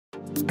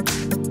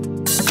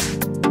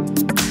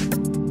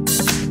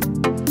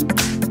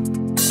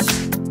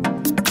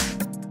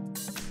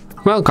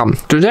Welcome!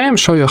 Today I'm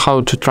showing you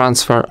how to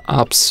transfer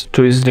apps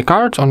to SD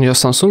card on your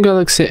Samsung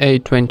Galaxy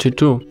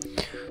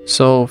A22.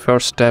 So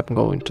first step,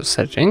 go into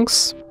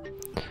settings,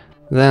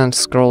 then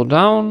scroll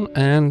down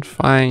and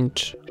find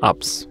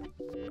apps.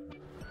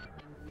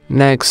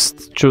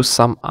 Next, choose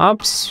some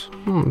apps,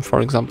 for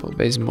example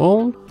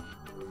baseball,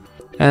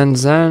 and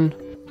then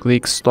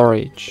click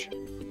storage.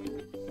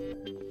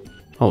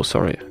 Oh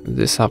sorry,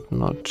 this app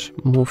not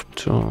moved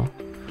to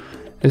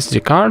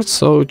SD card,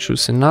 so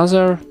choose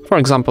another, for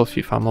example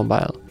FIFA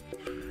Mobile.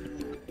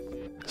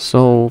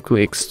 So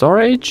click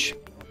storage,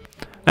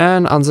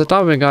 and at the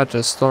top we got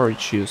a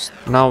storage used.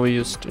 Now we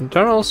used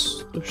internal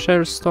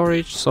share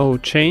storage, so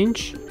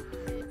change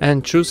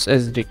and choose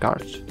SD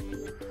card.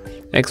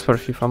 Export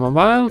FIFA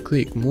Mobile,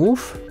 click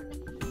move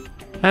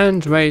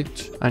and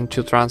wait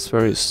until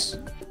transfer is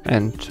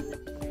end.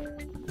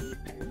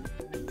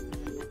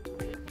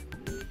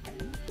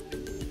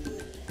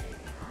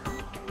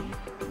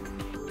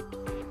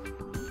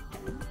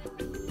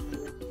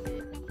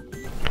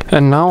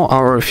 And now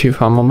our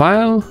FIFA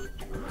Mobile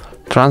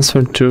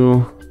transferred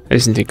to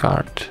SD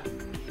card.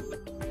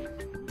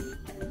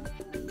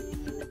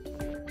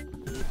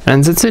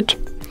 And that's it.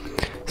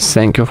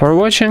 Thank you for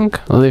watching,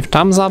 leave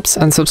thumbs up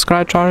and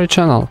subscribe to our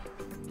channel.